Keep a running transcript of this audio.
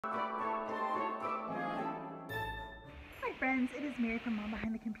Hi friends, it is Mary from Mom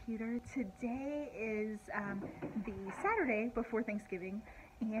Behind the Computer. Today is the Saturday before Thanksgiving,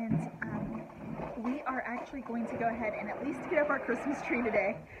 and we are actually going to go ahead and at least get up our Christmas tree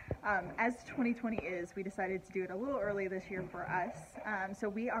today. As 2020 is, we decided to do it a little early this year for us, so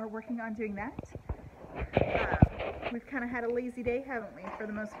we are working on doing that. We've kind of had a lazy day, haven't we, for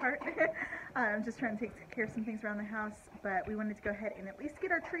the most part? Just trying to take care of some things around the house, but we wanted to go ahead and at least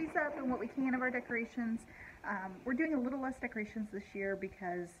get our trees up and what we can of our decorations. We're doing a little less decorations this year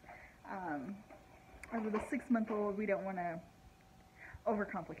because our little 6-month-old, we don't want to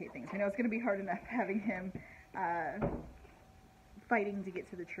overcomplicate things. We know it's going to be hard enough having him fighting to get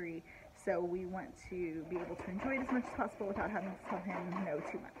to the tree, so we want to be able to enjoy it as much as possible without having to tell him no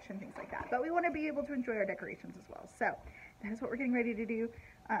too much and things like that. But we want to be able to enjoy our decorations as well. So that is what we're getting ready to do.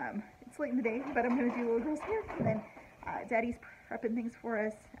 It's late in the day, but I'm going to do little girl's hair, and then Daddy's prepping things for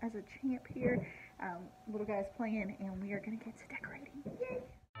us as a champ here. Little guy's playing, and we are going to get to decorating. Yay!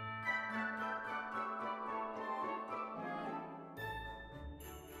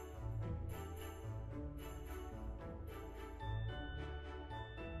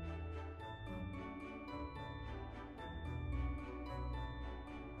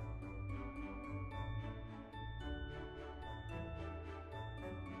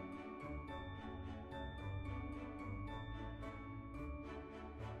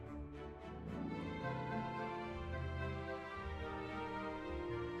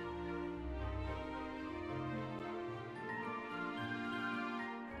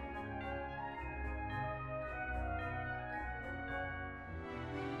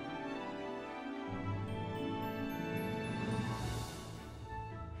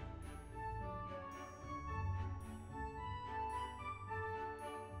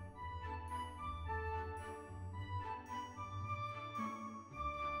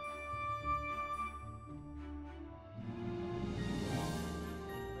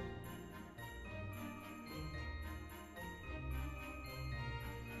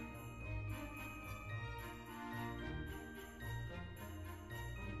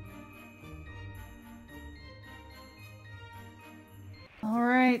 All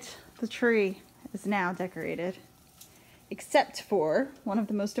right, the tree is now decorated, except for one of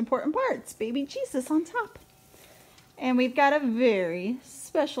the most important parts, baby Jesus on top. And we've got a very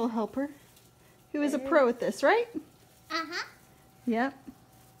special helper who is a pro at this, right? Uh-huh. Yep.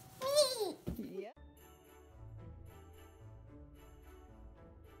 Me. Yep.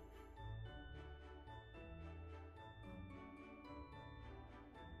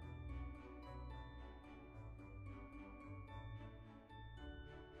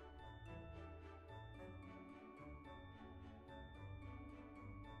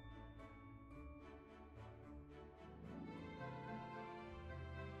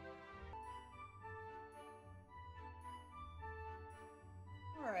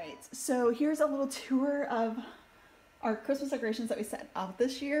 Alright, so here's a little tour of our Christmas decorations that we set out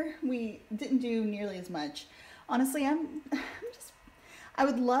this year. We didn't do nearly as much. Honestly, I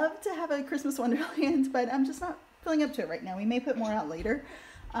would love to have a Christmas Wonderland, but I'm just not feeling up to it right now. We may put more out later.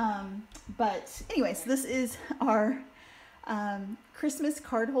 But anyways, this is our Christmas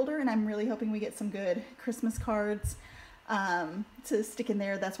card holder, and I'm really hoping we get some good Christmas cards to stick in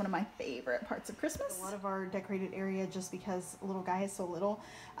there. That's one of my favorite parts of Christmas. A lot of our decorated area, just because little guy is so little.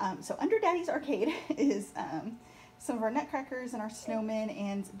 So under Daddy's arcade is some of our nutcrackers and our snowmen,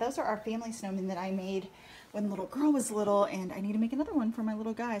 and those are our family snowmen that I made when little girl was little, and I need to make another one for my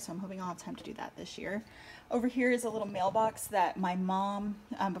little guy, so I'm hoping I'll have time to do that this year. Over here is a little mailbox that my mom,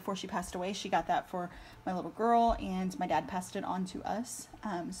 before she passed away, she got that for my little girl, and my dad passed it on to us.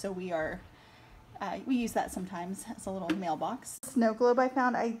 So we use that sometimes as a little mailbox. Snow globe I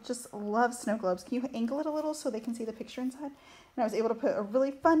found. I just love snow globes. Can you angle it a little so they can see the picture inside? And I was able to put a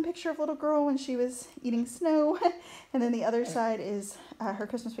really fun picture of little girl when she was eating snow. And then the other side is her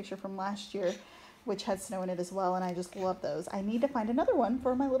Christmas picture from last year, which had snow in it as well. And I just love those. I need to find another one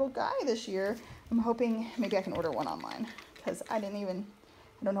for my little guy this year. I'm hoping maybe I can order one online, because I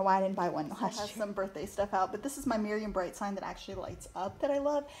don't know why I didn't buy one last year. Some birthday stuff out, but this is my Miriam Bright sign that actually lights up that I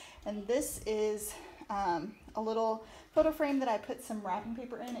love. And this is a little photo frame that I put some wrapping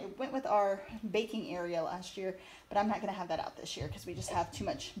paper in. It went with our baking area last year, but I'm not going to have that out this year because we just have too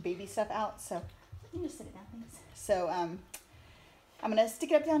much baby stuff out. So you can just sit it down, thanks. So I'm going to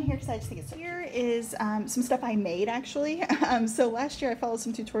stick it up down here because I just think it's so cute. Here is some stuff I made actually. So last year I followed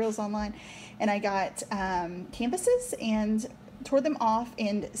some tutorials online, and I got canvases and tore them off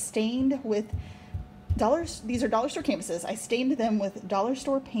and stained with these are dollar store canvases. I stained them with dollar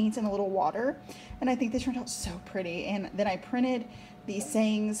store paint and a little water, and I think they turned out so pretty. And then I printed these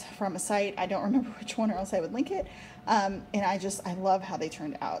sayings from a site. I don't remember which one, or else I would link it. And I love how they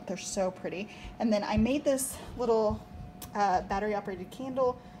turned out. They're so pretty. And then I made this little battery operated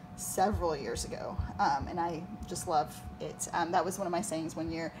candle several years ago, and I just love it. That was one of my sayings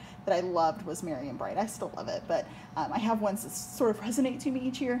one year that I loved, was merry and bright. I still love it, but I have ones that sort of resonate to me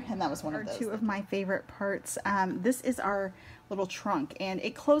each year, and that was one of those. Two of my favorite parts. This is our little trunk, and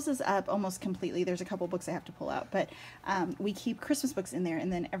it closes up almost completely. There's a couple books I have to pull out, but we keep Christmas books in there,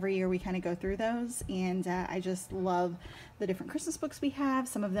 and then every year we kind of go through those, and I just love the different Christmas books we have.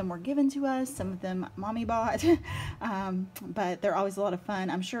 Some of them were given to us, some of them mommy bought, but they're always a lot of fun.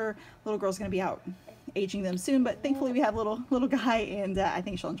 I'm sure little girl's gonna be out aging them soon, but thankfully we have little guy, and I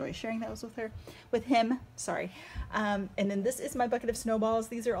think she'll enjoy sharing those with him. Sorry. And then this is my bucket of snowballs.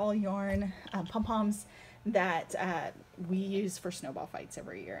 These are all yarn pom-poms that we use for snowball fights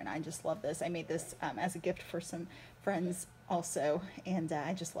every year, and I just love this. I made this as a gift for some friends also, and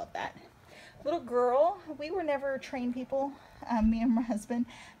I just love that. Little girl, we were never train people, me and my husband,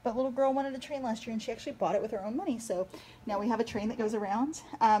 but little girl wanted a train last year, and she actually bought it with her own money, so now we have a train that goes around.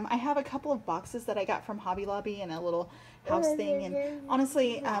 I have a couple of boxes that I got from Hobby Lobby and a little house thing, and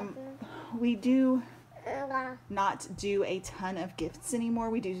honestly, we do not do a ton of gifts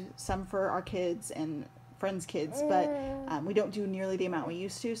anymore. We do some for our kids and friends' kids, but we don't do nearly the amount we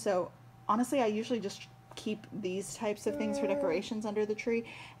used to, so honestly, I usually just keep these types of things for decorations under the tree,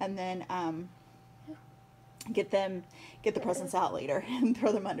 and then get the presents out later and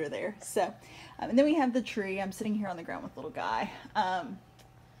throw them under there. So and then we have the tree. I'm sitting here on the ground with little guy.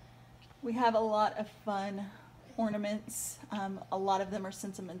 We have a lot of fun ornaments. A lot of them are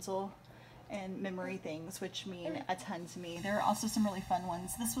sentimental and memory things, which mean a ton to me. There are also some really fun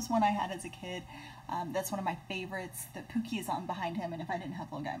ones. This was one I had as a kid. That's one of my favorites. The Pookie is on behind him, and if I didn't have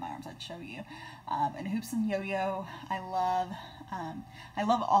the little guy in my arms, I'd show you. And Hoops and Yo-Yo, I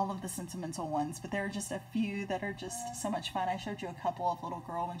love all of the sentimental ones, but there are just a few that are just so much fun. I showed you a couple of little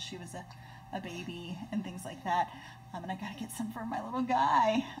girl when she was a baby and things like that. And I gotta get some for my little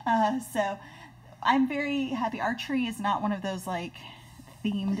guy. So I'm very happy. Our tree is not one of those like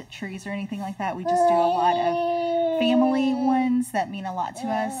themed trees or anything like that. We just do a lot of family ones that mean a lot to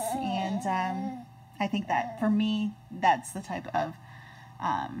us, and I think that for me, that's the type of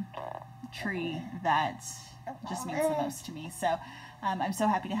tree that just means the most to me. So I'm so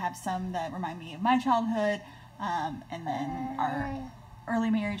happy to have some that remind me of my childhood, and then our early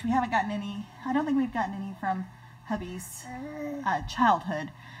marriage. We haven't gotten any, I don't think we've gotten any from hubby's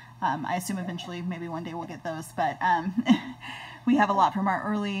childhood. I assume eventually, maybe one day we'll get those, but we have a lot from our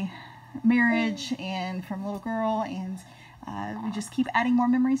early marriage and from little girl, and we just keep adding more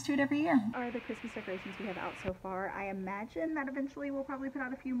memories to it every year. Are the Christmas decorations we have out so far. I imagine that eventually we'll probably put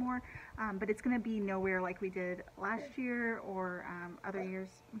out a few more, but it's going to be nowhere like we did last year or other years,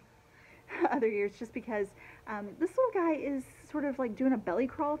 just because this little guy is sort of like doing a belly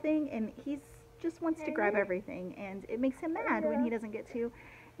crawl thing, and he's just wants to grab everything, and it makes him mad when he doesn't get to,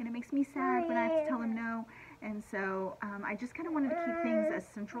 and it makes me sad when I have to tell him no. And so I just kind of wanted to keep things as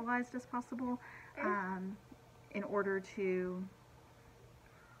centralized as possible in order to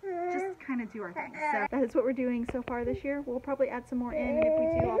just kind of do our thing. So that is what we're doing so far this year. We'll probably add some more in, and if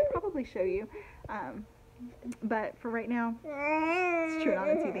we do, I'll probably show you. But for right now, it's true, not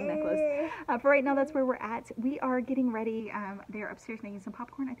a teething necklace. For right now, that's where we're at. We are getting ready. They're upstairs making some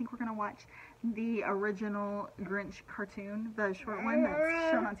popcorn. I think we're going to watch the original Grinch cartoon, the short one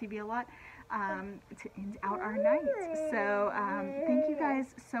that's shown on TV a lot, to end out our night. So thank you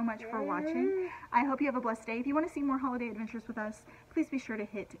guys so much for watching. I hope you have a blessed day. If you want to see more holiday adventures with us, please be sure to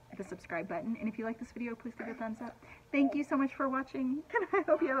hit the subscribe button. And if you like this video, please give it a thumbs up. Thank you so much for watching, and I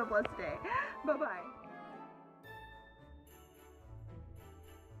hope you have a blessed day. Bye-bye.